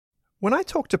When I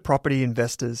talk to property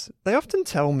investors, they often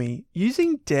tell me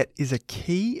using debt is a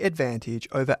key advantage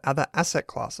over other asset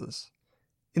classes.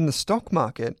 In the stock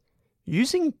market,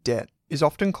 using debt is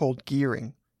often called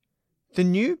gearing. The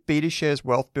new BetaShares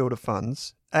Wealth Builder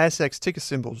funds, ASX ticker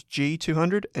symbols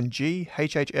G200 and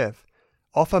GHHF,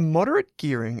 offer moderate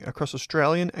gearing across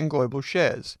Australian and global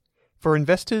shares for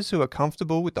investors who are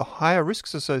comfortable with the higher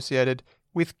risks associated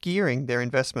with gearing their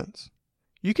investments.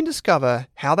 You can discover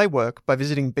how they work by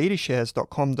visiting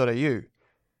betashares.com.au.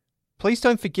 Please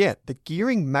don't forget that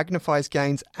gearing magnifies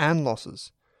gains and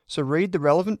losses, so read the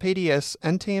relevant PDS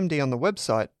and TMD on the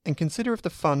website and consider if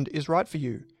the fund is right for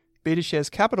you.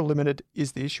 BetaShares Capital Limited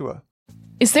is the issuer.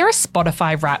 Is there a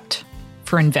Spotify Wrapped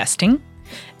for investing?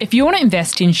 If you want to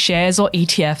invest in shares or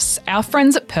ETFs, our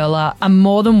friends at Pearler are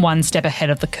more than one step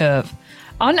ahead of the curve.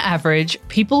 On average,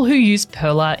 people who use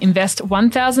Pearler invest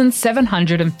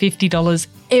 $1,750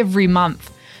 every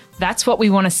month. That's what we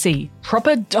want to see,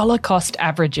 proper dollar cost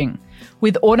averaging.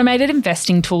 With automated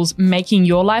investing tools making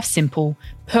your life simple,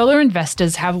 Pearler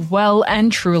investors have well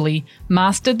and truly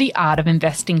mastered the art of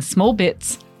investing small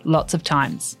bits, lots of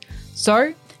times.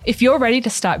 So, if you're ready to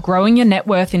start growing your net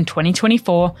worth in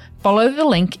 2024, follow the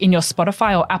link in your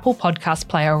Spotify or Apple podcast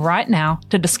player right now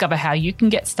to discover how you can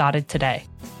get started today.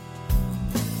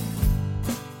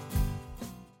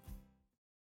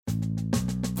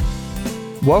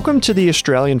 Welcome to the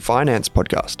Australian Finance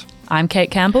Podcast. I'm Kate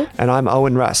Campbell. And I'm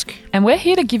Owen Rask. And we're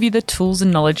here to give you the tools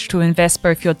and knowledge to invest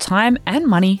both your time and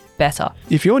money better.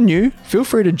 If you're new, feel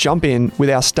free to jump in with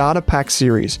our Starter Pack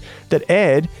series that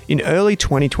aired in early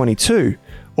 2022,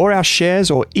 or our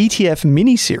shares or ETF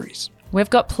mini-series.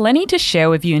 We've got plenty to share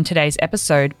with you in today's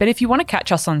episode, but if you want to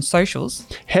catch us on socials,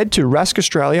 head to Rask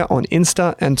Australia on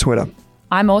Insta and Twitter.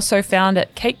 I'm also found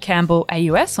at Kate Campbell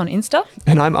AUS on Insta.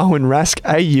 And I'm Owen Rask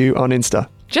AU on Insta.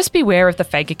 Just beware of the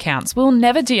fake accounts. We'll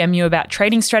never DM you about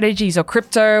trading strategies or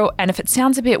crypto, and if it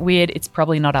sounds a bit weird, it's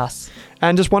probably not us.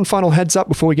 And just one final heads up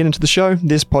before we get into the show,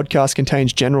 this podcast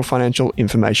contains general financial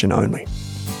information only.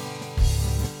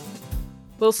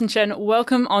 Wilson Chen,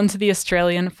 welcome onto the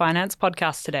Australian Finance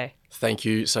Podcast today. Thank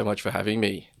you so much for having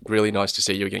me. Really nice to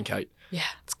see you again, Kate. Yeah,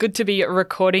 it's good to be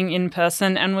recording in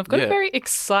person, and we've got a very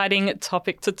exciting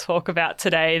topic to talk about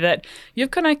today that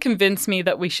you've kind of convinced me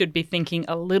that we should be thinking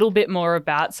a little bit more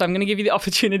about. So I'm going to give you the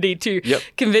opportunity to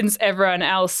convince everyone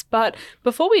else. But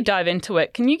before we dive into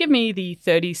it, can you give me the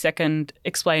 30-second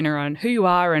explainer on who you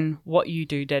are and what you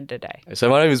do day to day? So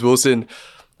my name is Wilson.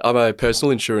 I'm a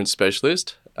personal insurance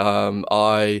specialist.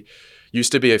 I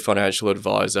used to be a financial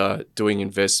advisor doing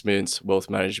investments, wealth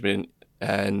management,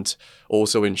 and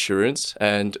also insurance.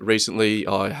 And recently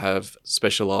I have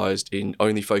specialized in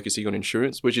only focusing on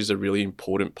insurance, which is a really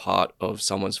important part of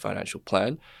someone's financial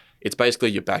plan. It's basically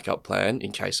your backup plan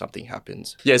in case something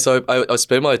happens. Yeah, so I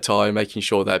spend my time making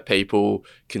sure that people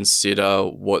consider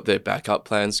what their backup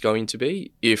plan's going to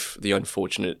be if the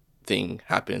unfortunate thing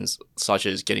happens, such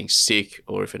as getting sick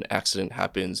or if an accident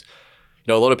happens.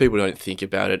 You know, a lot of people don't think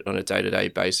about it on a day-to-day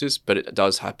basis, but it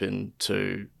does happen.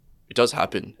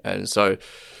 And so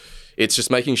it's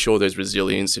just making sure there's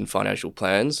resilience in financial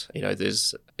plans. You know,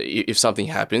 if something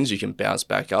happens, you can bounce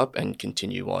back up and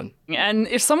continue on. And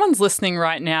if someone's listening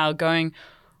right now going,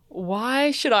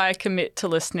 why should I commit to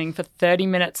listening for 30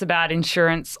 minutes about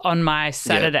insurance on my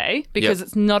Saturday? Because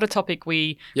it's not a topic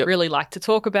we really like to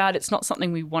talk about. It's not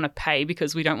something we want to pay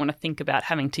because we don't want to think about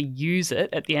having to use it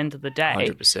at the end of the day.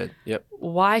 100%. Yep.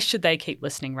 Why should they keep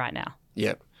listening right now?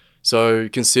 Yep. So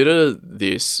consider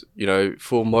this, you know,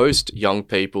 for most young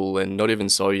people and not even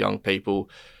so young people,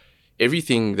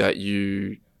 everything that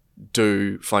you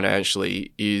do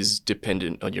financially is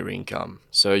dependent on your income.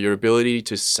 So your ability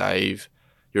to save,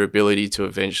 your ability to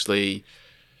eventually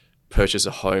purchase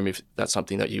a home if that's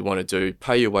something that you want to do,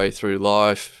 pay your way through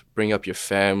life, bring up your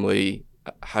family,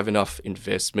 have enough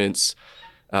investments,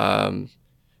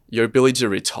 your ability to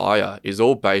retire is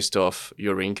all based off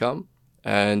your income.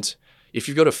 And if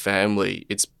you've got a family,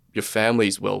 your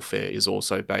family's welfare is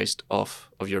also based off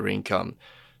of your income.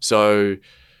 So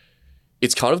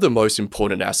it's kind of the most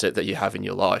important asset that you have in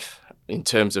your life in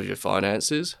terms of your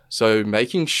finances. So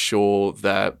making sure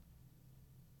that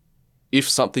if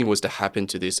something was to happen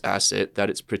to this asset, that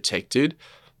it's protected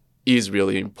is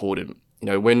really important. You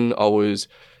know, when I was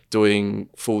doing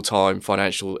full-time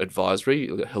financial advisory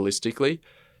holistically,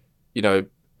 you know,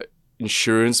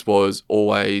 insurance was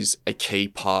always a key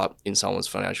part in someone's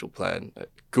financial plan.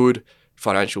 Good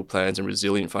financial plans and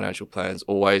resilient financial plans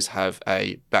always have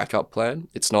a backup plan.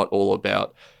 It's not all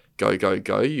about go, go,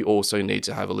 go. You also need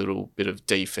to have a little bit of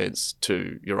defense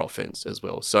to your offense as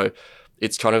well. So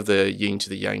it's kind of the yin to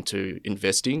the yang to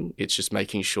investing. It's just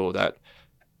making sure that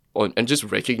and just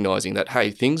recognizing that,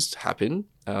 hey, things happen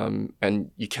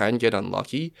and you can get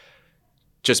unlucky.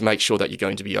 Just make sure that you're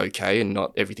going to be okay and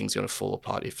not everything's going to fall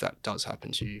apart if that does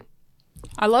happen to you.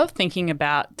 I love thinking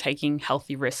about taking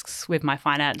healthy risks with my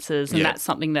finances, and that's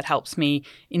something that helps me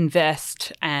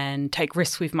invest and take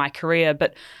risks with my career.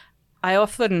 But I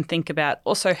often think about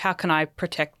also, how can I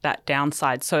protect that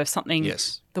downside? So if something,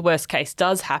 the worst case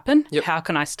does happen, how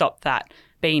can I stop that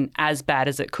being as bad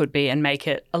as it could be and make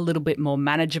it a little bit more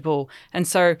manageable? And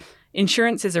so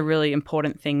insurance is a really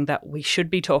important thing that we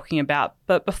should be talking about.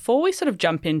 But before we sort of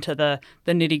jump into the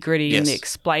nitty-gritty and the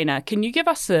explainer, can you give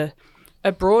us a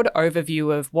broad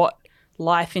overview of what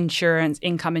life insurance,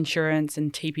 income insurance,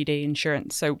 and TPD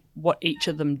insurance, so what each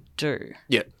of them do?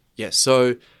 Yeah.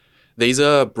 So these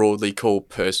are broadly called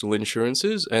personal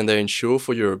insurances, and they insure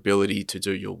for your ability to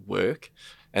do your work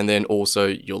and then also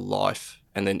your life.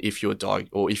 And then if you are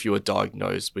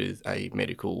diagnosed with a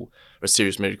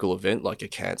serious medical event like a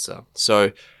cancer.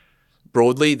 So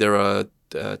broadly, there are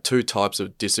two types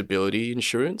of disability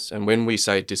insurance. And when we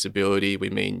say disability, we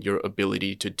mean your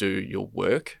ability to do your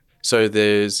work. So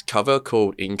there's cover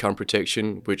called income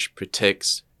protection, which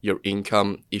protects your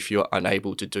income if you're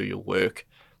unable to do your work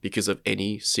because of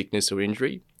any sickness or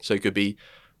injury. So it could be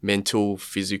mental,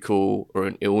 physical, or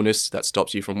an illness that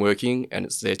stops you from working, and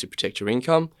it's there to protect your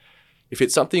income. If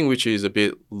it's something which is a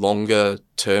bit longer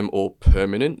term or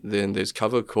permanent, then there's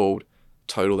cover called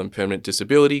total and permanent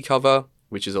disability cover,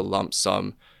 which is a lump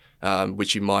sum,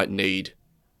 which you might need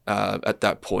at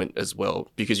that point as well,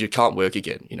 because you can't work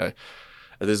again.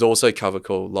 There's also cover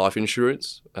called life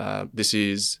insurance. This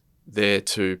is there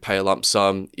to pay a lump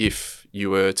sum if you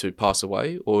were to pass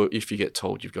away or if you get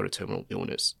told you've got a terminal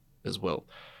illness as well.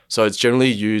 So it's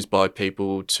generally used by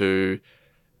people to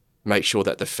make sure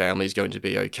that the family is going to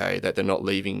be okay, that they're not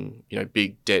leaving,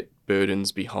 big debt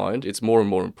burdens behind. It's more and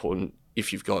more important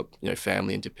if you've got,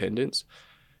 family independence.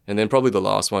 And then probably the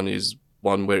last one is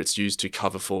one where it's used to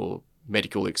cover for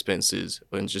medical expenses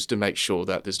and just to make sure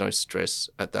that there's no stress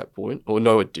at that point or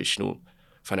no additional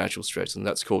financial stress, and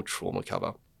that's called trauma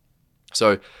cover.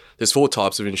 So there's 4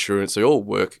 types of insurance. They all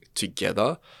work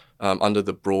together under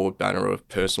the broad banner of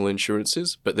personal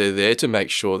insurances, but they're there to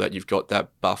make sure that you've got that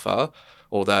buffer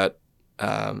or that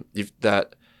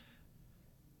that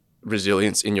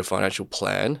resilience in your financial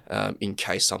plan in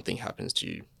case something happens to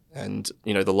you. And,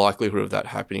 the likelihood of that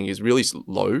happening is really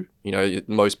low.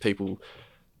 Most people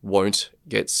won't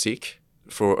get sick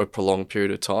for a prolonged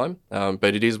period of time,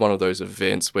 but it is one of those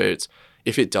events where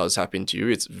if it does happen to you,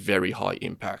 it's very high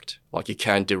impact. Like it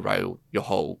can derail your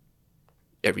whole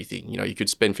everything. You could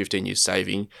spend 15 years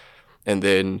saving and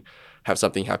then have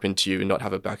something happen to you and not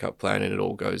have a backup plan, and it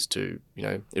all goes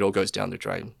down the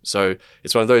drain. So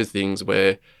it's one of those things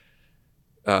where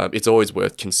it's always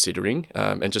worth considering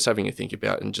and just having a think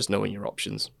about and just knowing your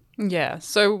options. Yeah.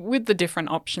 So with the different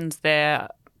options there,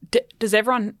 does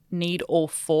everyone need all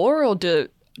 4, or do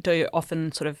you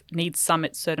often sort of need some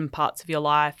at certain parts of your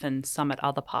life and some at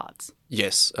other parts?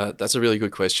 Yes, that's a really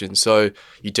good question. So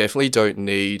you definitely don't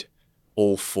need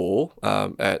all 4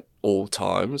 at all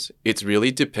times. It's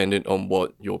really dependent on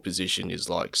what your position is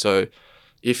like. So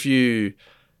if you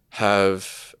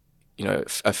have,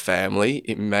 a family,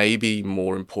 it may be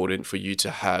more important for you to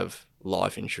have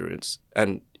life insurance,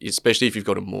 and especially if you've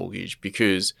got a mortgage,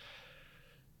 because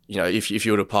if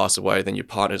you were to pass away, then your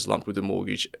partner's lumped with a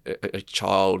mortgage, a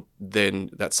child, then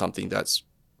that's something that's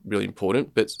really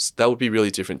important. But that would be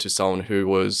really different to someone who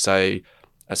was, say,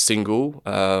 a single,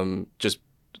 just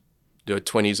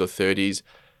 20s or 30s,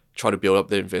 trying to build up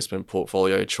their investment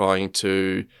portfolio, trying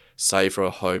to save for a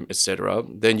home, etc.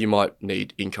 Then you might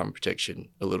need income protection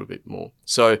a little bit more.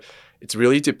 So it's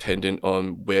really dependent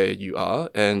on where you are.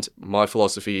 And my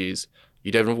philosophy is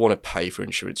you don't want to pay for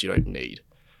insurance you don't need.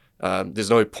 There's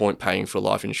no point paying for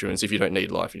life insurance if you don't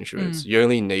need life insurance. You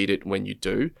only need it when you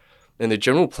do. And the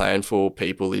general plan for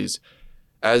people is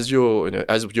as your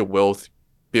wealth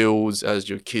builds, as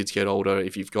your kids get older,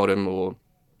 if you've got them, or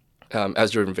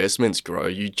as your investments grow,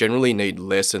 you generally need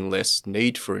less and less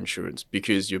need for insurance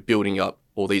because you're building up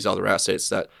all these other assets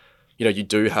that, you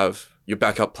do have. Your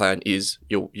backup plan is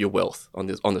your wealth on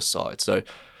the side. So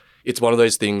it's one of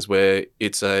those things where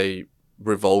it's a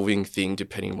revolving thing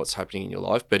depending on what's happening in your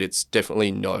life, but it's definitely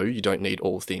you don't need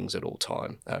all things at all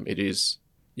time. It's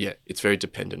very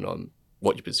dependent on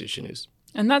what your position is.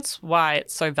 And that's why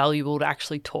it's so valuable to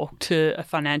actually talk to a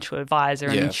financial advisor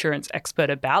and insurance expert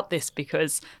about this,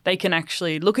 because they can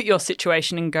actually look at your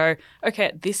situation and go, okay,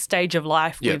 at this stage of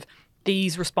life with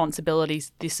these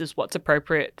responsibilities, this is what's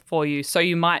appropriate for you. So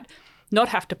you might not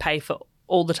have to pay for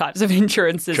all the types of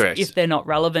insurances if they're not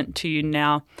relevant to you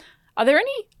now. Are there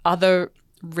any other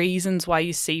reasons why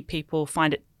you see people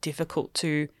find it difficult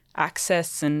to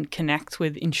access and connect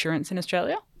with insurance in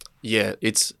Australia? Yeah,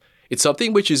 it's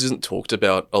something which isn't talked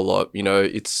about a lot. You know,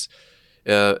 it's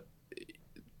I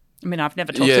mean, I've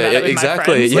never talked about it with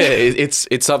exactly. my friends. Yeah,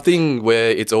 it's something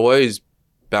where it's always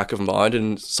back of mind,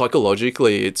 and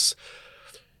psychologically,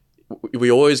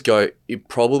 we always go, it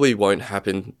probably won't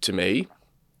happen to me,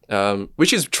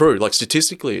 which is true. Like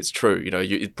statistically, it's true. You know,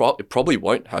 it probably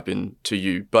won't happen to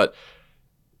you, but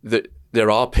there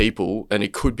are people, and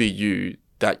it could be you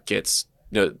that gets,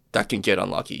 that can get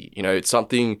unlucky. You know, it's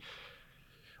something,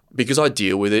 because I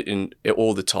deal with it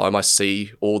all the time. I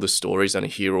see all the stories and I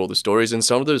hear all the stories, and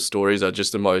some of those stories are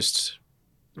just the most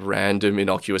random,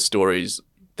 innocuous stories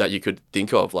that you could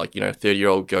think of. Like, a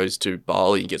 30-year-old goes to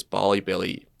Bali and gets Bali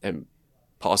belly and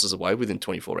passes away within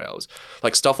 24 hours.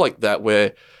 Like stuff like that,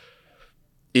 where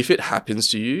if it happens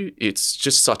to you, it's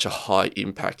just such a high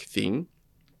impact thing.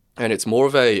 And it's more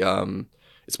of a,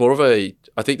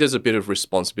 I think there's a bit of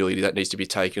responsibility that needs to be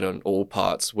taken on all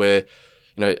parts, where,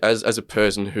 as a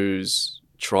person who's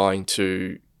trying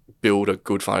to build a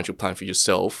good financial plan for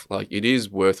yourself, like it is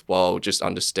worthwhile just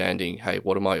understanding, hey,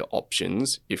 what are my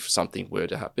options if something were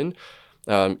to happen?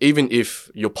 Even if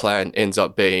your plan ends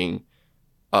up being,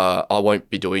 I won't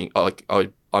be doing,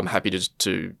 I'm happy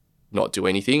to not do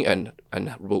anything and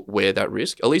wear that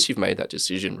risk. At least you've made that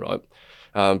decision, right?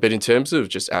 But in terms of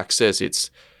just access, it's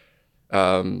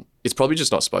probably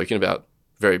just not spoken about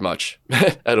very much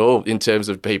at all in terms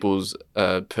of people's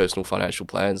personal financial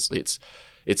plans.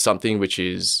 It's something which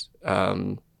is,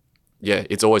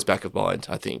 it's always back of mind,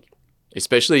 I think,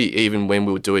 especially even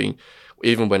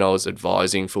when I was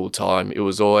advising full time, it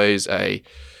was always an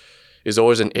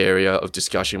area of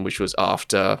discussion, which was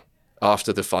after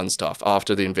the fun stuff,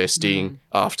 after the investing,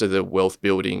 after the wealth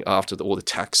building, after all the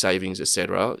tax savings,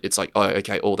 etc. It's like, oh,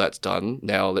 okay, all that's done.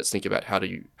 Now let's think about how do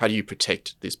you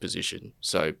protect this position.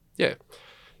 So yeah,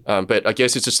 but I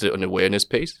guess it's just an awareness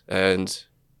piece, and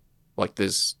like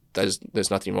there's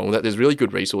nothing wrong with that. There's really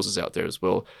good resources out there as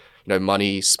well.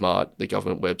 Money Smart, the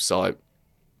government website,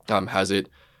 has it.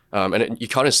 And you're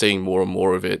kind of seeing more and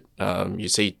more of it. You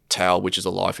see TAL, which is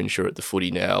a life insurer at the footy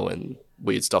now, and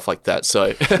weird stuff like that.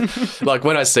 So like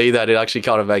when I see that, it actually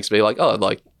kind of makes me like, oh,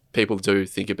 like people do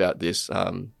think about this,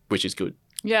 which is good.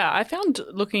 Yeah, I found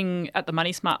looking at the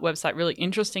Money Smart website really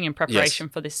interesting in preparation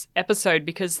for this episode,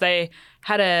 because they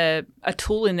had a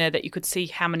tool in there that you could see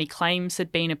how many claims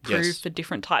had been approved for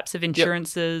different types of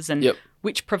insurances and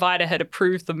which provider had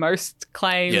approved the most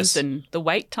claims and the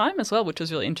wait time as well, which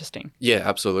was really interesting. Yeah,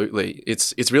 absolutely.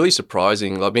 It's really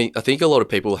surprising. I mean, I think a lot of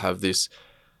people have this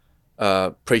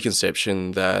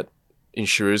preconception that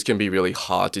insurers can be really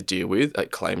hard to deal with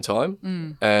at claim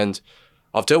time. And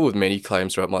I've dealt with many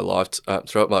claims throughout my life,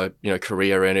 throughout my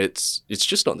career, and it's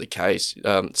just not the case.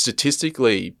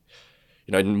 Statistically,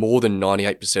 more than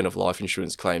 98% of life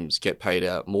insurance claims get paid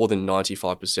out. More than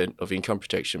 95% of income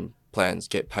protection plans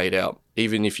get paid out,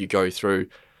 even if you go through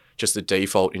just the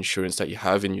default insurance that you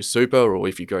have in your super, or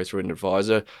if you go through an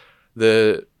advisor.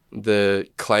 The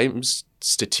claims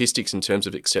statistics in terms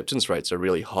of acceptance rates are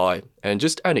really high. And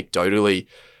just anecdotally,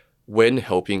 when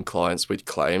helping clients with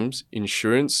claims,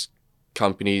 insurance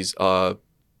companies are,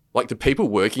 like, the people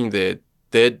working there,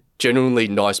 they're genuinely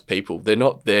nice people. They're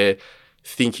not there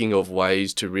thinking of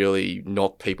ways to really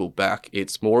knock people back.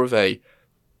 It's more of a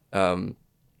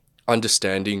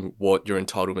understanding what your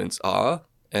entitlements are,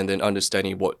 and then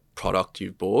understanding what product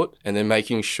you've bought, and then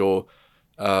making sure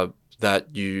that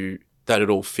it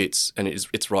all fits and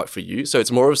it's right for you. So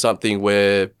it's more of something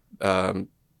where I've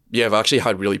actually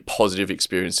had really positive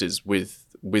experiences with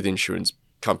insurance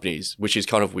companies, which is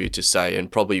kind of weird to say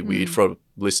and probably weird for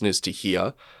listeners to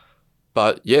hear.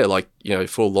 But yeah,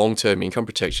 for long-term income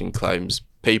protection claims,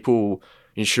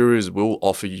 insurers will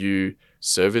offer you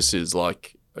services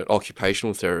like an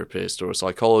occupational therapist or a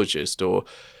psychologist or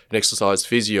an exercise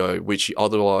physio, which you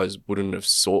otherwise wouldn't have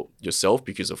sought yourself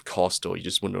because of cost, or you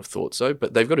just wouldn't have thought so.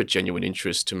 But they've got a genuine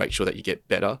interest to make sure that you get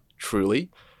better, truly,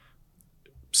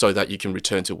 so that you can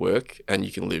return to work and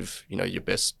you can live, your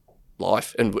best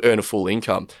life and earn a full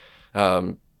income.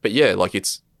 But yeah,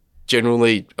 it's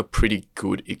generally a pretty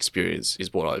good experience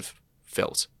is what I've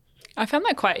felt. I found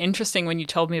that quite interesting when you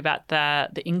told me about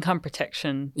the income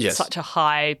protection, such a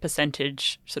high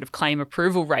percentage sort of claim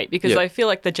approval rate, because I feel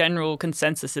like the general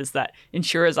consensus is that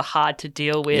insurers are hard to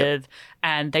deal with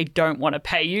and they don't want to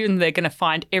pay you, and they're going to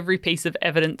find every piece of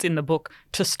evidence in the book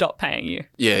to stop paying you.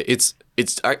 Yeah, it's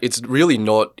really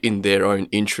not in their own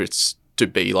interests to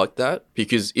be like that,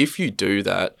 because if you do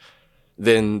that,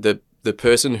 then the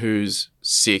person who's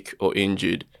sick or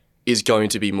injured is going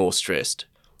to be more stressed.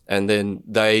 and then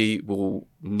they will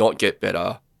not get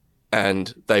better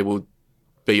and they will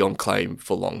be on claim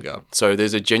for longer. So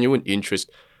there's a genuine interest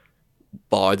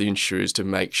by the insurers to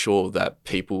make sure that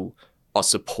people are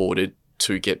supported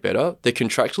to get better. They're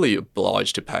contractually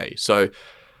obliged to pay. So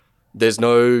there's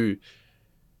no,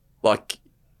 like,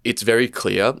 it's very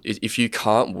clear. If you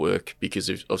can't work because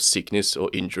of sickness or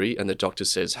injury and the doctor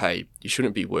says, hey, you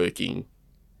shouldn't be working,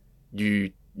 you're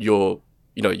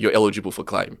eligible for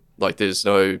claim. Like, there's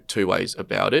no two ways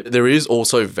about it. There is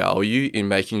also value in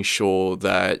making sure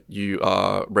that you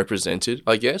are represented,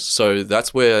 I guess. So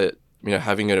that's where,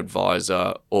 having an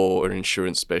advisor or an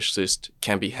insurance specialist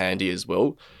can be handy as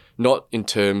well. Not in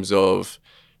terms of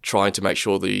trying to make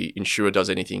sure the insurer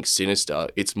does anything sinister.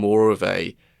 It's more of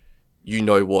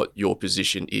what your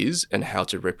position is and how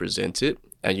to represent it,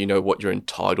 and what you're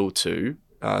entitled to,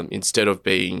 instead of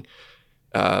being,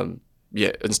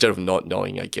 instead of not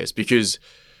knowing, I guess, because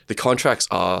the contracts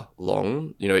are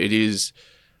long. It is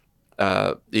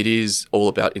all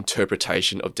about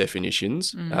interpretation of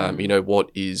definitions.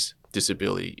 What is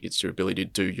disability? It's your ability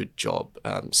to do your job.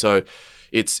 So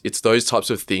it's those types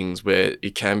of things where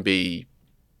it can be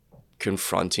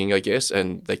confronting, I guess,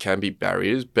 and there can be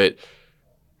barriers, but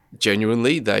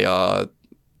genuinely they are,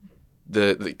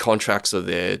 the contracts are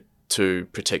there to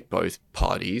protect both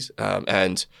parties.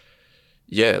 And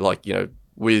yeah,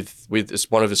 with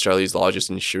one of Australia's largest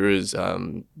insurers,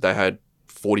 they had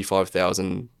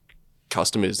 45,000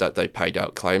 customers that they paid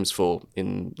out claims for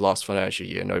in last financial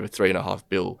year, and over $3.5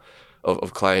 billion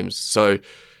of claims. So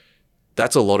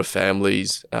that's a lot of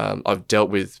families. I've dealt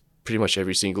with pretty much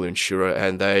every single insurer,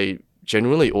 and they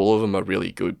generally, all of them are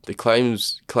really good. The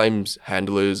claims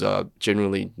handlers are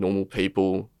generally normal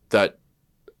people that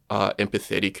are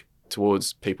empathetic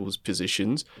towards people's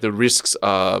positions. The risks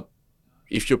are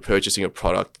if you're purchasing a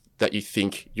product that you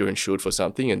think you're insured for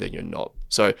something and then you're not.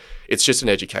 So it's just an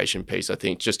education piece, I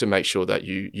think, just to make sure that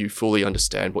you fully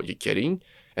understand what you're getting.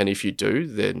 And if you do,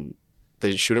 then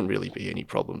there shouldn't really be any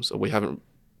problems. Or we haven't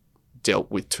dealt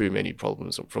with too many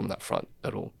problems from that front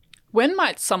at all. When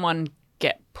might someone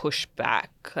get pushed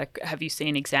back? Like, have you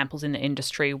seen examples in the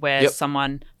industry where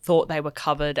someone thought they were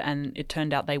covered and it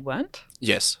turned out they weren't?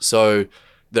 Yes. So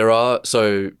there are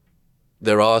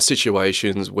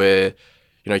situations where,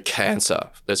 cancer,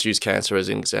 let's use cancer as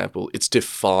an example. It's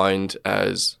defined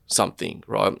as something,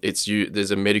 right?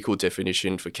 There's a medical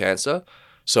definition for cancer.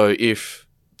 So if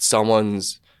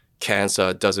someone's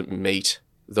cancer doesn't meet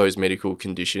those medical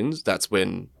conditions, that's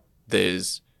when there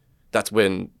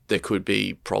could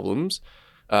be problems.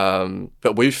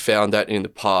 But we've found that in the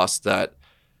past that,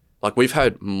 we've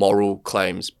had moral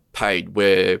claims paid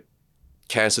where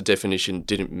cancer definition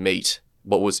didn't meet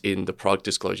what was in the product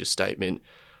disclosure statement,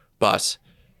 but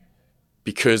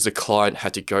because the client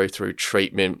had to go through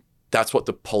treatment, that's what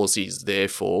the policy is there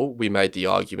for. We made the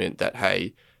argument that,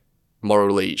 hey,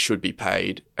 morally it should be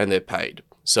paid, and they're paid.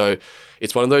 So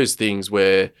it's one of those things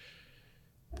where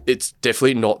it's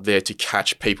definitely not there to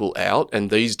catch people out,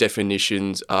 and these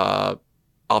definitions are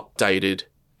updated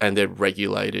and they're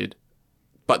regulated,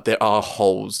 but there are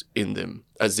holes in them,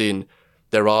 as in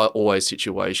there are always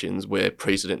situations where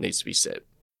precedent needs to be set.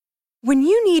 When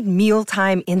you need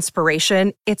mealtime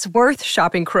inspiration, it's worth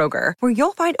shopping Kroger, where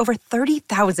you'll find over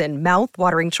 30,000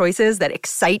 mouth-watering choices that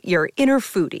excite your inner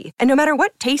foodie. And no matter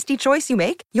what tasty choice you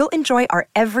make, you'll enjoy our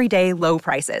everyday low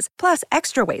prices, plus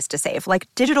extra ways to save, like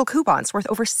digital coupons worth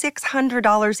over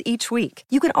 $600 each week.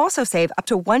 You can also save up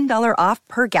to $1 off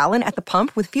per gallon at the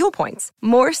pump with fuel points.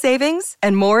 More savings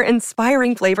and more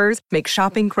inspiring flavors make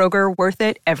shopping Kroger worth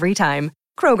it every time.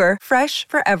 Kroger, fresh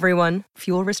for everyone.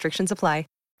 Fuel restrictions apply.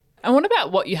 And what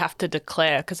about what you have to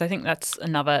declare? Because I think that's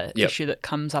another issue that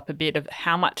comes up a bit of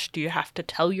how much do you have to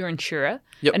tell your insurer?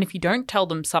 And if you don't tell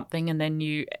them something and then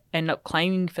you end up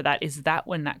claiming for that, is that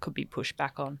when that could be pushed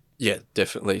back on? Yeah,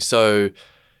 definitely. So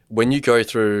when you go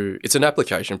through, it's an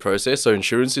application process. So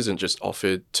insurance isn't just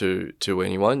offered to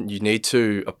anyone. You need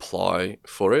to apply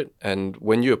for it. And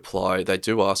when you apply, they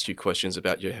do ask you questions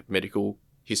about your medical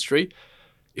history.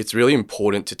 It's really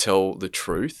important to tell the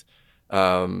truth.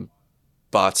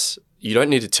 But you don't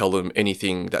need to tell them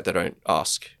anything that they don't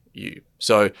ask you.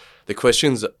 So the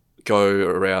questions go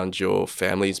around your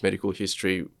family's medical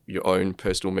history, your own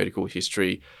personal medical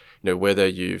history, whether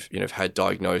you've had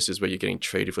diagnosis where you're getting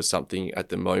treated for something at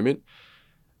the moment.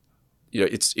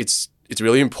 It's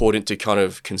really important to kind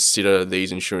of consider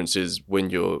these insurances when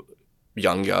you're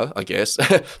younger, I guess,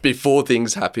 before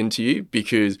things happen to you,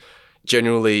 because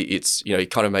generally, it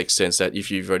kind of makes sense that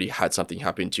if you've already had something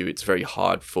happen to you, it's very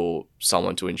hard for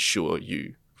someone to insure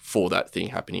you for that thing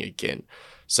happening again.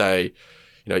 Say,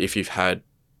 if you've had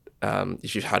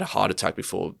if you've had a heart attack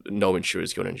before, no insurer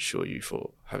is going to insure you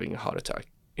for having a heart attack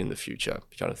in the future,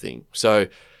 kind of thing. So,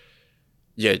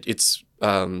 yeah, it's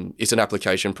an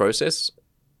application process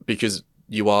because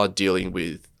you are dealing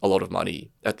with a lot of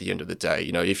money at the end of the day.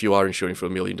 You know, if you are insuring for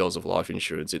 $1 million of life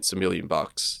insurance, it's $1 million.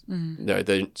 You know,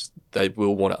 they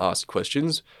will want to ask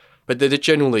questions, but they're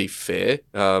generally fair.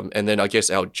 And then I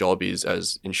guess our job is,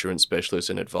 as insurance specialists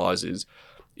and advisors,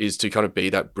 is to kind of be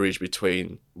that bridge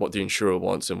between what the insurer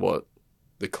wants and what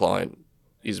the client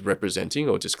is representing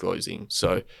or disclosing.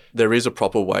 So there is a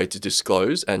proper way to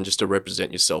disclose and just to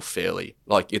represent yourself fairly.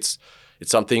 Like it's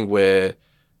something where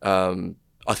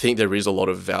I think there is a lot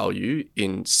of value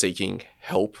in seeking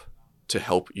help to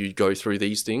help you go through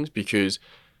these things because,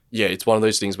 yeah, it's one of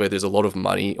those things where there's a lot of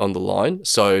money on the line.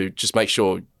 So just make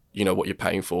sure you know what you're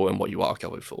paying for and what you are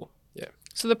covered for. Yeah.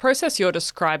 So the process you're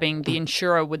describing, the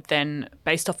insurer would then,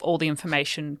 based off all the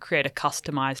information, create a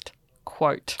customized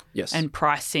quote and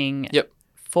pricing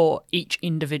for each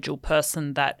individual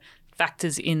person that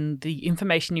factors in the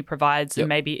information you provide and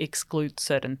maybe excludes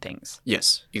certain things.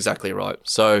 Yes, exactly right.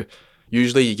 So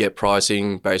usually you get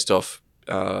pricing based off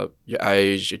your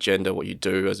age, your gender, what you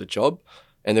do as a job.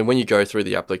 And then when you go through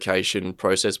the application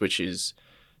process, which is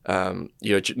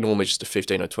normally just a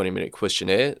 15 or 20-minute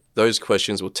questionnaire, those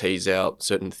questions will tease out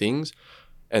certain things.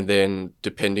 And then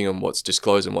depending on what's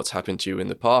disclosed and what's happened to you in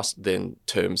the past, then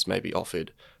terms may be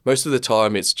offered. Most of the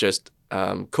time it's just,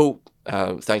 cool,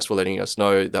 thanks for letting us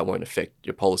know. That won't affect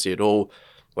your policy at all.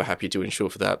 We're happy to insure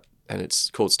for that. And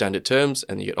it's called standard terms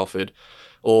and you get offered.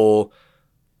 Or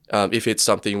if it's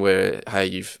something where, hey,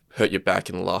 you've hurt your back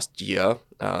in the last year,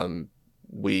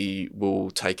 we will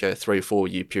take a 3 or 4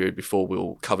 year period before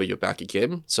we'll cover your back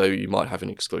again. So you might have an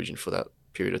exclusion for that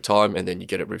period of time and then you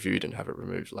get it reviewed and have it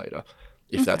removed later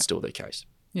if that's still the case.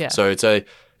 Yeah. So it's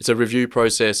a review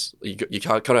process. You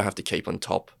kind of have to keep on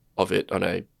top of it on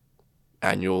a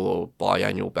annual or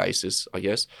biannual basis, I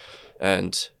guess.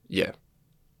 And yeah.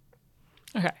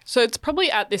 Okay. So it's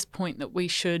probably at this point that we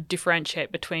should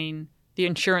differentiate between the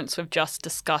insurance we've just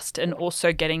discussed and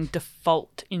also getting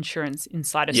default insurance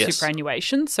inside of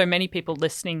superannuation. So many people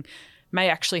listening may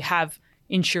actually have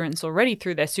insurance already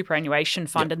through their superannuation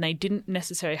fund and they didn't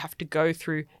necessarily have to go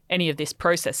through any of this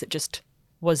process. It just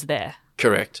was there.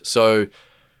 Correct. So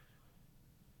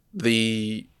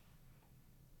the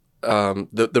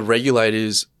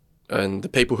regulators and the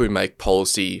people who make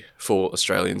policy for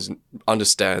Australians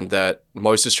understand that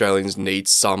most Australians need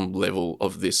some level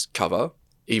of this cover,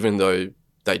 even though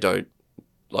they don't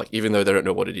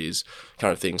know what it is,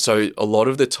 kind of thing. So a lot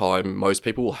of the time, most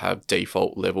people will have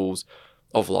default levels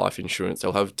of life insurance.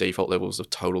 They'll have default levels of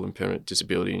total and permanent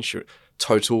disability insurance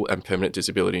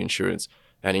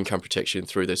and income protection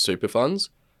through their super funds.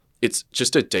 It's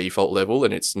just a default level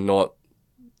and it's not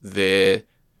there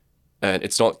and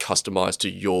it's not customized to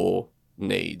your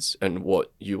needs and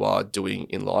what you are doing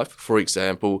in life. For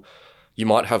example, you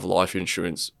might have life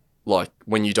insurance like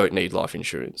when you don't need life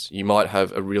insurance. You might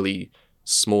have a really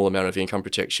small amount of income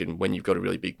protection when you've got a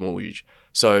really big mortgage.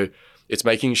 So it's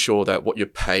making sure that what you're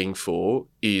paying for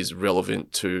is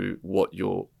relevant to what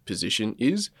your position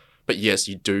is. But yes,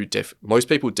 you do. Most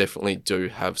people definitely do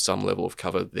have some level of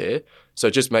cover there. So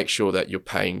just make sure that you're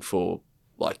paying for,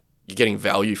 like, you're getting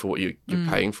value for what you're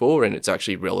paying for, and it's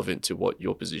actually relevant to what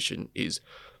your position is.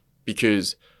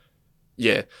 Because,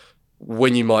 yeah,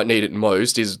 when you might need it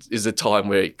most is a time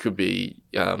where it could be,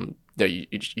 you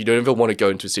don't ever want to go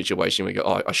into a situation where you go,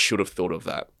 oh, I should have thought of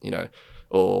that,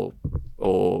 or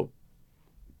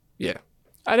yeah.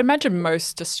 I'd imagine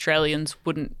most Australians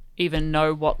wouldn't even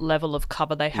know what level of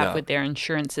cover they have with their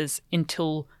insurances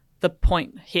until the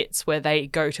point hits where they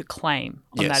go to claim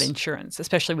on that insurance,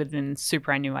 especially within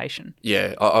superannuation.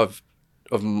 Yeah, I've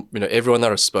everyone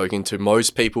that I've spoken to,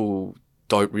 most people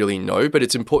don't really know, but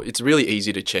it's important. It's really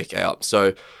easy to check out.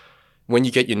 So when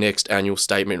you get your next annual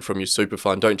statement from your super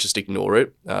fund, don't just ignore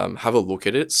it. Have a look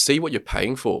at it. See what you're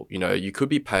paying for. You could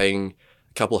be paying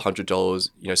a couple of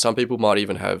 $100. Some people might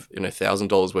even have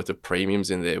 $1,000 worth of premiums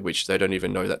in there, which they don't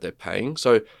even know that they're paying.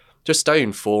 So just stay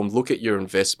informed. Look at your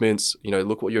investments.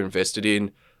 Look what you're invested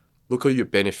in. Look who your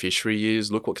beneficiary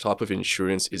is. Look what type of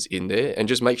insurance is in there, and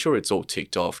just make sure it's all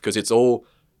ticked off because it's all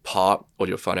part of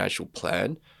your financial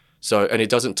plan. So, and it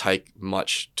doesn't take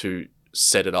much to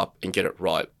set it up and get it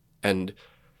right. And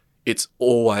it's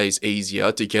always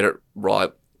easier to get it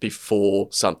right before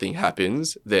something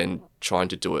happens than trying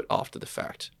to do it after the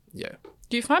fact. Yeah.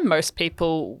 Do you find most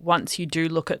people, once you do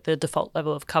look at the default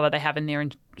level of cover they have in their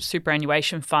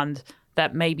superannuation fund,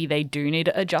 that maybe they do need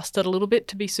to adjust it a little bit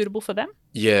to be suitable for them?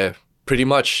 Yeah, pretty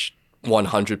much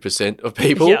 100% of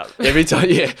people. Yeah. Every time,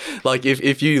 yeah. Like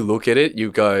if you look at it,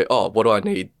 you go, oh, what do I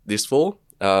need this for?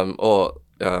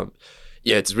 Yeah,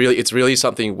 it's really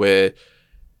something where,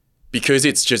 because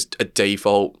it's just a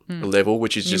default level,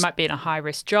 which is You just might be in a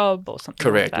high-risk job or something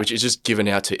correct, like that. which is just given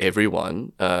out to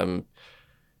everyone.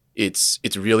 It's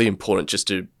really important just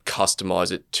to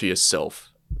customize it to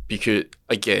yourself, because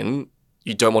again,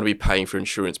 you don't want to be paying for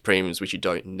insurance premiums which you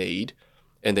don't need,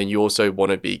 and then you also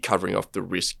want to be covering off the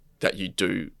risk that you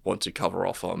do want to cover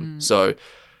off on. So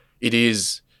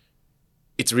it's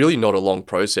really not a long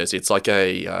process. It's like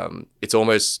it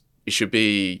should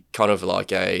be kind of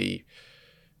like a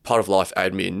part of life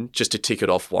admin, just to tick it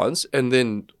off once, and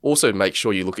then also make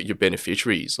sure you look at your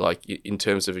beneficiaries. Like in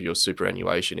terms of your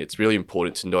superannuation, it's really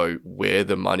important to know where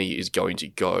the money is going to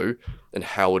go and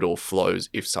how it all flows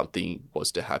if something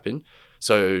was to happen.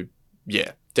 So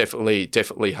yeah,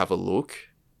 definitely have a look.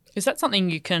 Is that something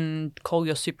you can call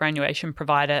your superannuation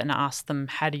provider and ask them,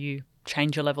 how do you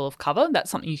change your level of cover?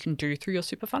 That's something you can do through your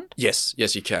super fund? Yes,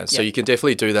 you can. So Yeah. you can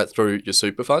definitely do that through your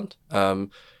super fund.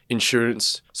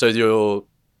 Insurance, so your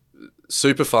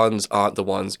super funds aren't the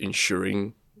ones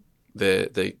insuring their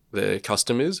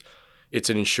customers. It's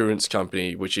an insurance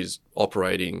company which is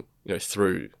operating,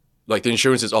 through, like, the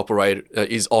insurance is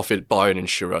offered by an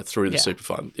insurer through the super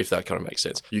fund, if that kind of makes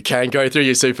sense. You can go through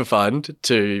your super fund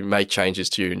to make changes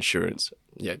to your insurance.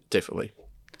 Yeah, definitely.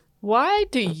 Why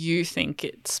do you think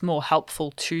it's more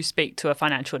helpful to speak to a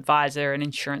financial advisor, an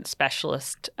insurance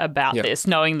specialist about this,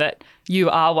 knowing that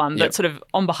you are one, but sort of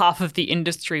on behalf of the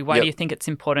industry, why do you think it's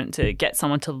important to get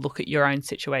someone to look at your own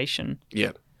situation?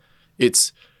 Yeah.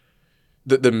 It's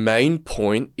the main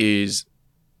point is,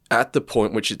 at the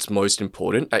point which it's most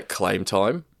important, at claim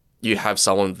time, you have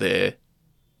someone there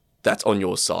that's on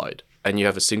your side, and you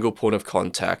have a single point of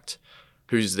contact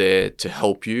who's there to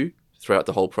help you throughout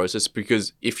the whole process.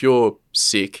 Because if you're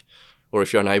sick or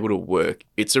if you're unable to work,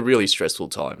 it's a really stressful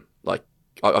time. Like,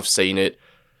 I've seen it.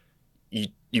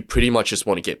 You pretty much just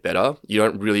want to get better. You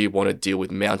don't really want to deal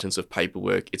with mountains of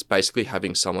paperwork. It's basically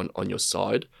having someone on your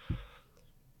side.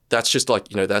 That's just like,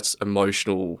 that's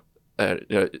emotional.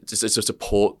 It's a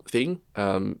support thing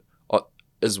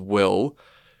as well.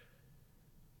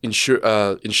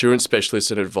 Insurance specialists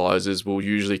and advisors will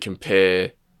usually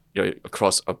compare,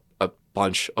 across a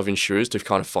bunch of insurers to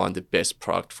kind of find the best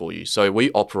product for you. So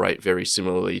we operate very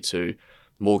similarly to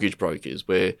mortgage brokers,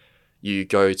 where you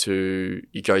go to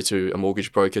a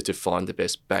mortgage broker to find the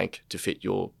best bank to fit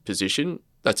your position.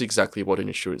 That's exactly what an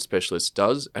insurance specialist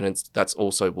does, and that's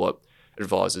also what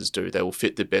advisors do. They will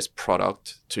fit the best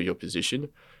product to your position.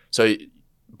 So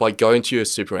by going to your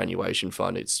superannuation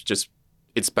fund, it's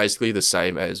basically the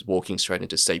same as walking straight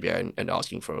into CBA and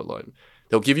asking for a loan.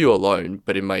 They'll give you a loan,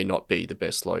 but it may not be the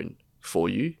best loan for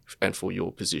you and for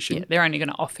your position. Yeah, they're only going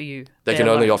to offer you They can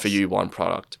only offer you one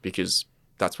product, because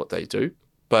that's what they do.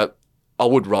 But I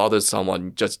would rather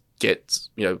someone just get,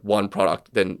 one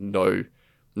product than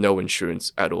no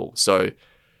insurance at all. So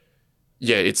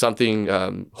yeah, it's something,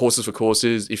 horses for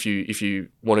courses. If you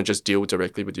want to just deal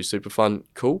directly with your super fund,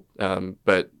 cool.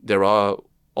 But there are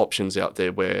options out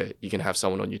there where you can have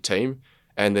someone on your team,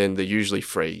 and then they're usually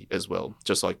free as well,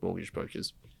 just like mortgage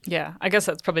brokers. Yeah, I guess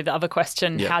that's probably the other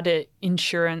question. Yeah. How do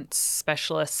insurance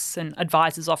specialists and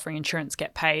advisors offering insurance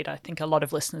get paid? I think a lot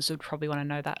of listeners would probably want to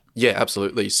know that. Yeah,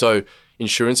 absolutely. So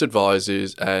insurance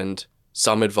advisors and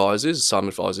some advisors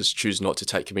choose not to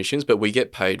take commissions, but we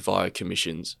get paid via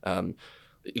commissions.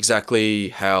 Exactly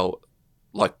how,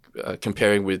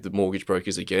 comparing with the mortgage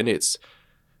brokers again, it's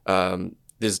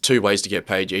there's two ways to get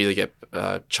paid. You either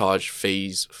get charged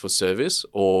fees for service,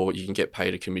 or you can get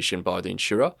paid a commission by the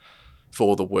insurer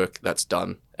for the work that's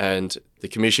done. And the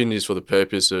commission is for the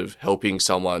purpose of helping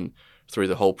someone through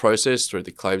the whole process, through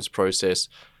the claims process.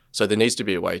 So there needs to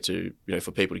be a way to,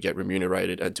 for people to get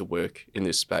remunerated and to work in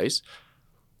this space.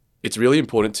 It's really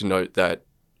important to note that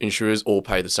insurers all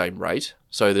pay the same rate.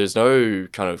 So there's no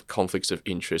kind of conflicts of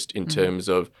interest in terms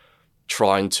of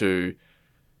trying to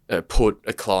put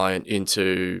a client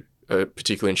into a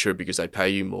particular insurer because they pay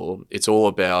you more. It's all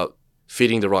about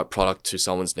fitting the right product to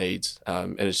someone's needs.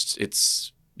 And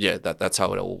that's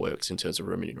how it all works in terms of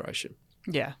remuneration.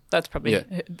 Yeah, that's probably,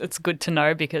 that's good to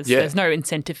know, because there's no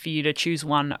incentive for you to choose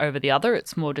one over the other.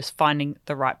 It's more just finding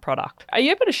the right product. Are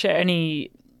you able to share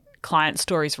any client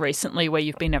stories recently where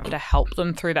you've been able to help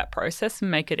them through that process and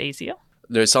make it easier?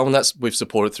 There's someone that we've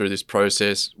supported through this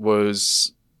process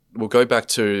we'll go back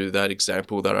to that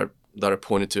example that I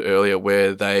pointed to earlier,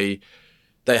 where they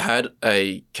had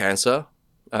a cancer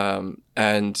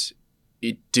and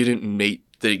it didn't meet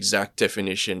the exact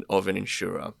definition of an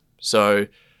insurer. So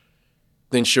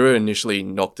the insurer initially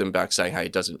knocked them back saying, hey,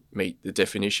 it doesn't meet the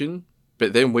definition.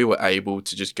 But then we were able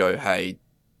to just go, hey,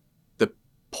 the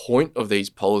point of these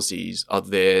policies are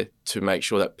there to make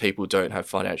sure that people don't have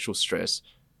financial stress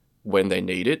when they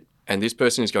need it. And this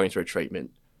person is going through a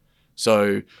treatment.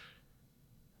 So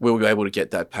we were able to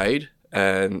get that paid.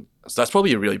 And so that's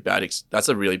probably a really bad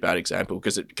example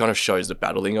because it kind of shows the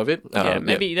battling of it.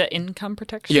 Maybe the income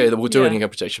protection. Yeah, we'll do an income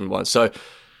protection one. So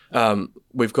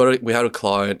we had a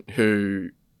client who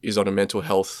is on a mental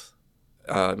health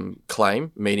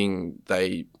claim, meaning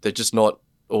they're just not,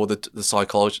 or their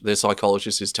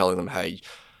psychologist is telling them, hey,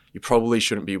 you probably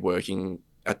shouldn't be working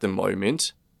at the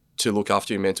moment to look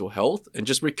after your mental health and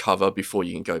just recover before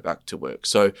you can go back to work.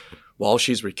 So while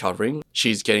she's recovering,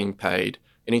 she's getting paid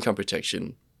an income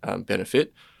protection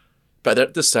benefit. But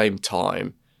at the same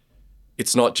time,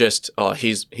 it's not just,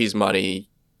 here's money,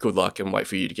 good luck, and wait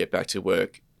for you to get back to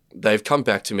work. They've come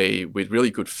back to me with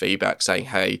really good feedback saying,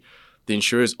 hey, the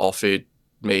insurers offered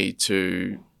me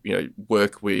to,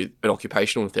 work with an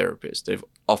occupational therapist. They've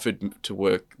offered to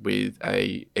work with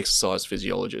a exercise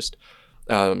physiologist.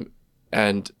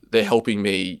 And they're helping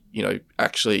me,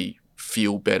 actually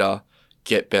feel better,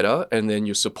 get better, and then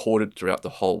you're supported throughout the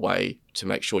whole way to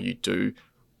make sure you do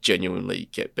genuinely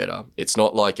get better. It's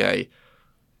not like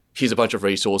here's a bunch of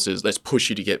resources, let's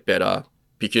push you to get better,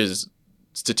 because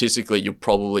statistically you'll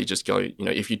probably just go,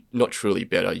 if you're not truly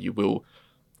better, you will,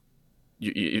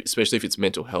 especially if it's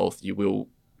mental health, you will,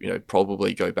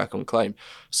 probably go back on claim.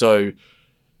 So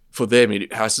for them,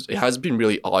 it has been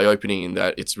really eye-opening in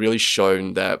that it's really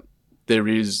shown that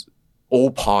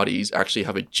all parties actually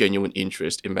have a genuine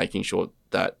interest in making sure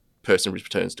that person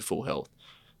returns to full health,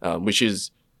 which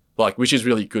is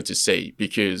really good to see,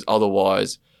 because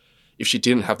otherwise, if she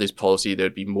didn't have this policy,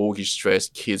 there'd be mortgage stress,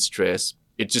 kids stress.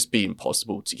 It'd just be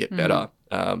impossible to get better.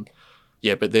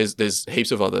 But there's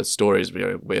heaps of other stories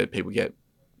where people get,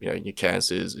 your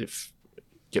cancers, if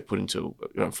get put into,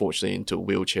 unfortunately, into a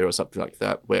wheelchair or something like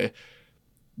that, where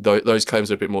those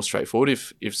claims are a bit more straightforward.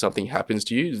 If something happens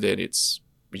to you, then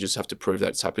we just have to prove that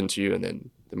it's happened to you, and then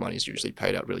the money is usually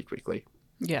paid out really quickly.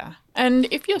 Yeah. And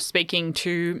if you're speaking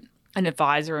to an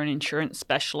advisor or an insurance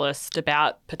specialist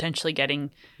about potentially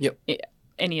getting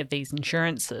any of these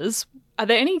insurances, are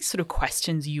there any sort of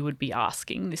questions you would be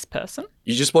asking this person?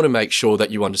 You just want to make sure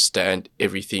that you understand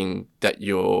everything that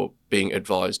you're being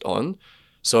advised on.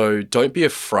 So don't be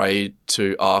afraid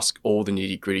to ask all the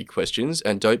nitty-gritty questions,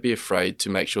 and don't be afraid to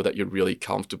make sure that you're really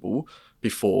comfortable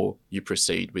before you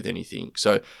proceed with anything.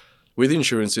 So with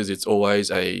insurances, it's always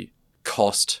a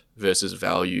cost versus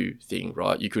value thing,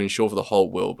 right? You could insure for the whole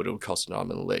world, but it would cost an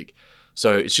arm and a leg.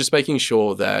 So it's just making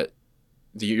sure that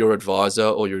your advisor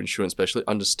or your insurance specialist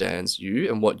understands you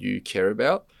and what you care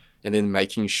about, and then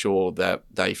making sure that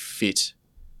they fit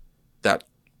that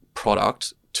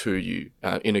product to you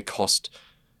in a cost,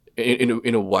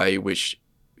 in a way which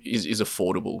is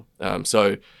affordable.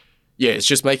 It's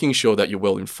just making sure that you're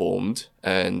well informed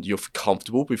and you're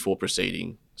comfortable before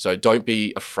proceeding. So don't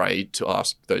be afraid to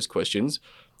ask those questions.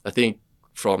 I think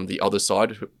from the other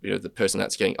side, the person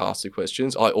that's getting asked the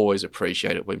questions, I always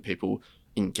appreciate it when people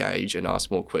engage and ask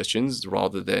more questions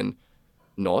rather than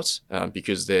not,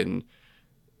 because then,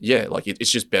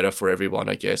 it's just better for everyone,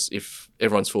 I guess, if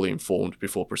everyone's fully informed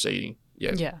before proceeding.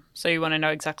 Yeah. So you want to know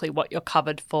exactly what you're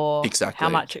covered for, exactly, how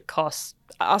much it costs.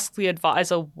 Ask the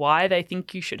advisor why they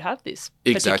think you should have this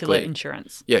particular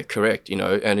insurance. Yeah, correct.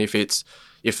 And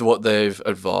if what they've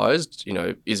advised,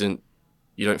 isn't,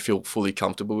 you don't feel fully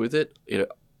comfortable with it,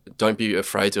 don't be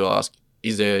afraid to ask,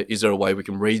 is there a way we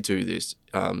can redo this?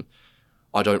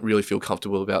 I don't really feel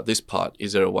comfortable about this part.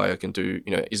 Is there a way I can do,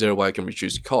 is there a way I can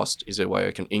reduce cost? Is there a way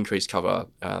I can increase cover,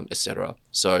 etc.?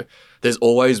 So there's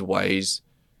always ways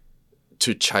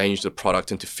to change the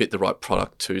product and to fit the right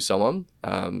product to someone.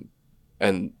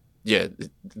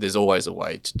 There's always a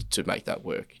way to make that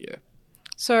work. Yeah.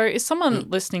 So if someone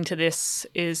listening to this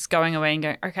is going away and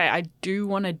going, okay, I do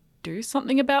want to do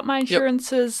something about my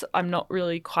insurances. I'm not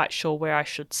really quite sure where I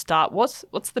should start. What's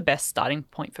the best starting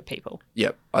point for people?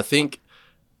 Yeah, I think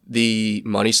the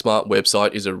Money Smart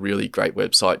website is a really great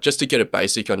website just to get a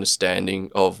basic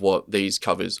understanding of what these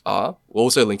covers are. We'll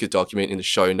also link a document in the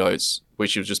show notes,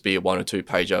 which will just be a 1 or 2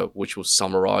 pager, which will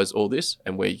summarize all this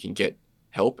and where you can get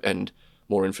help and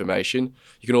more information.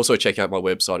 You can also check out my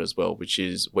website as well, which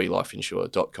is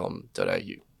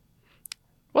welifeinsure.com.au.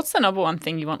 What's the number one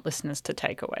thing you want listeners to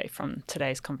take away from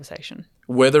today's conversation?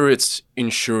 Whether it's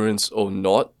insurance or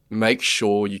not, make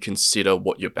sure you consider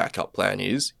what your backup plan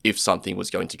is if something was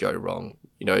going to go wrong.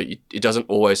 It doesn't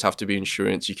always have to be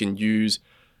insurance. You can use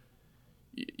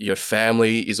your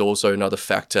family is also another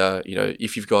factor.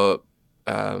 If you've got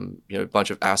a bunch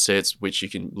of assets which you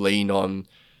can lean on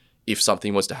if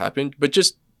something was to happen. But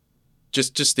just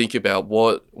think about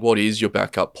what is your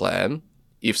backup plan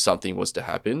if something was to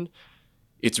happen.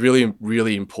 It's really,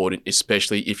 really important,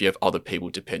 especially if you have other people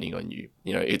depending on you.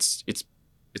 It's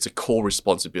a core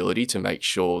responsibility to make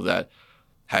sure that,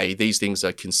 hey, these things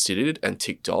are considered and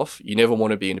ticked off. You never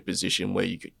want to be in a position where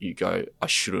you go, I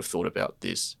should have thought about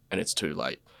this, and it's too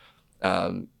late.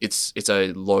 It's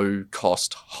a low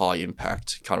cost, high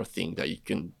impact kind of thing that you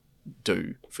can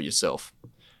do for yourself.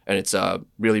 And it's a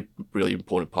really, really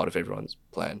important part of everyone's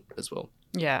plan as well.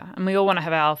 Yeah, and we all want to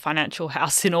have our financial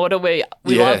house in order. We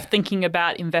love thinking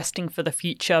about investing for the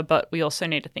future, but we also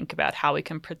need to think about how we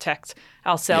can protect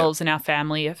ourselves and our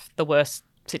family if the worst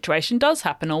situation does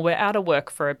happen or we're out of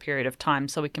work for a period of time,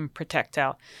 so we can protect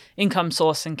our income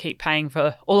source and keep paying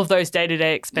for all of those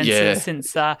day-to-day expenses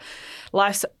since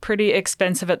life's pretty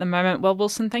expensive at the moment. Well,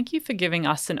 Wilson, thank you for giving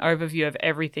us an overview of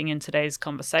everything in today's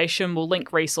conversation. We'll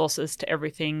link resources to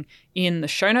everything in the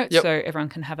show notes so everyone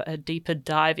can have a deeper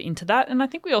dive into that. And I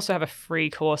think we also have a free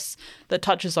course that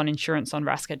touches on insurance on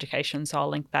Rask Education, so I'll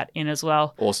link that in as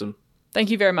well. Awesome.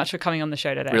 Thank you very much for coming on the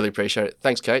show today. Really appreciate it.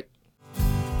 Thanks, Kate.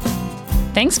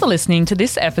 Thanks for listening to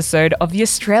this episode of the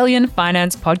Australian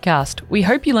Finance Podcast. We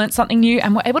hope you learnt something new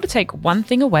and were able to take one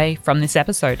thing away from this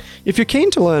episode. If you're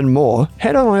keen to learn more,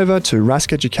 head on over to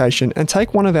Rask Education and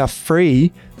take one of our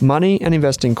free money and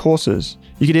investing courses.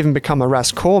 You could even become a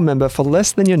Rask Core member for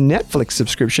less than your Netflix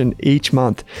subscription each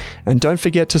month. And don't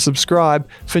forget to subscribe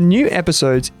for new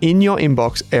episodes in your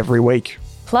inbox every week.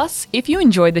 Plus, if you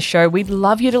enjoyed the show, we'd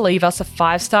love you to leave us a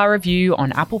 5-star review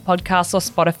on Apple Podcasts or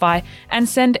Spotify and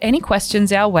send any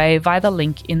questions our way via the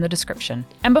link in the description.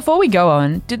 And before we go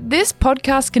on, did this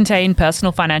podcast contain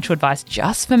personal financial advice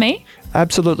just for me?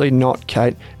 Absolutely not,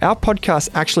 Kate. Our podcast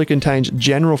actually contains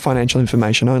general financial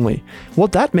information only.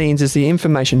 What that means is the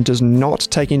information does not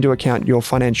take into account your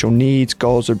financial needs,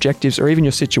 goals, objectives, or even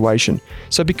your situation.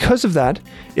 So because of that,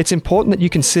 it's important that you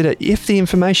consider if the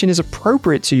information is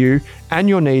appropriate to you and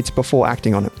your needs before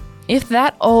acting on it. If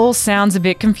that all sounds a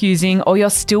bit confusing or you're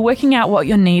still working out what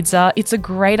your needs are, it's a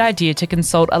great idea to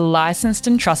consult a licensed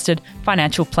and trusted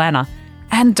financial planner.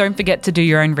 And don't forget to do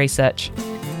your own research.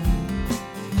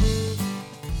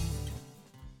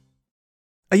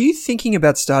 Are you thinking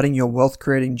about starting your wealth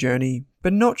creating journey,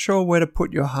 but not sure where to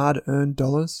put your hard-earned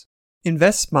dollars?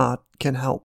 InvestSmart can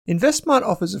help. InvestSmart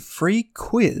offers a free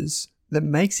quiz that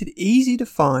makes it easy to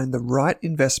find the right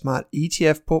InvestSmart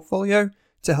ETF portfolio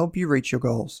to help you reach your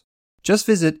goals. Just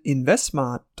visit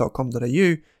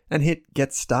investsmart.com.au and hit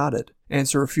Get Started.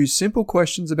 Answer a few simple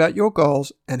questions about your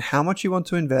goals and how much you want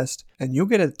to invest, and you'll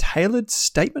get a tailored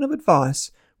statement of advice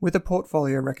with a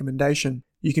portfolio recommendation.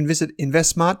 You can visit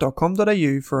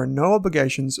investsmart.com.au for a no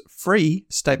obligations free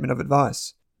statement of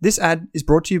advice. This ad is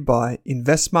brought to you by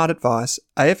InvestSmart Advice,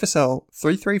 AFSL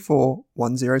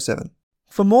 334107.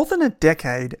 For more than a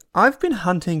decade, I've been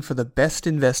hunting for the best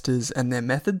investors and their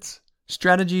methods,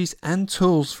 strategies, and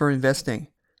tools for investing.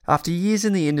 After years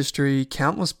in the industry,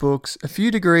 countless books, a few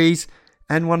degrees,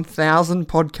 and 1,000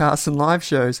 podcasts and live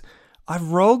shows,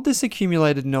 I've rolled this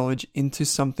accumulated knowledge into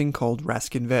something called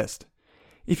Rask Invest.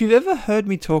 If you've ever heard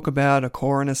me talk about a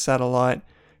core and a satellite,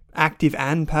 active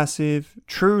and passive,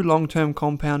 true long-term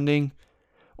compounding,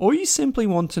 or you simply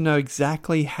want to know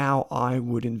exactly how I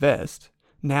would invest,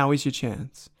 now is your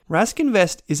chance. Rask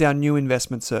Invest is our new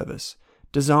investment service,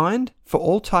 designed for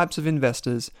all types of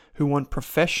investors who want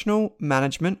professional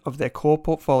management of their core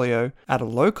portfolio at a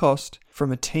low cost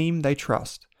from a team they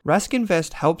trust. Rask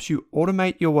Invest helps you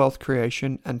automate your wealth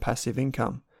creation and passive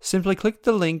income. Simply click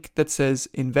the link that says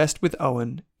Invest with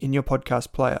Owen in your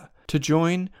podcast player to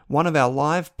join one of our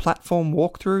live platform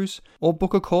walkthroughs or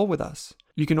book a call with us.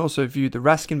 You can also view the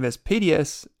Rask Invest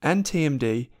PDS and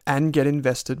TMD and get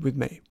invested with me.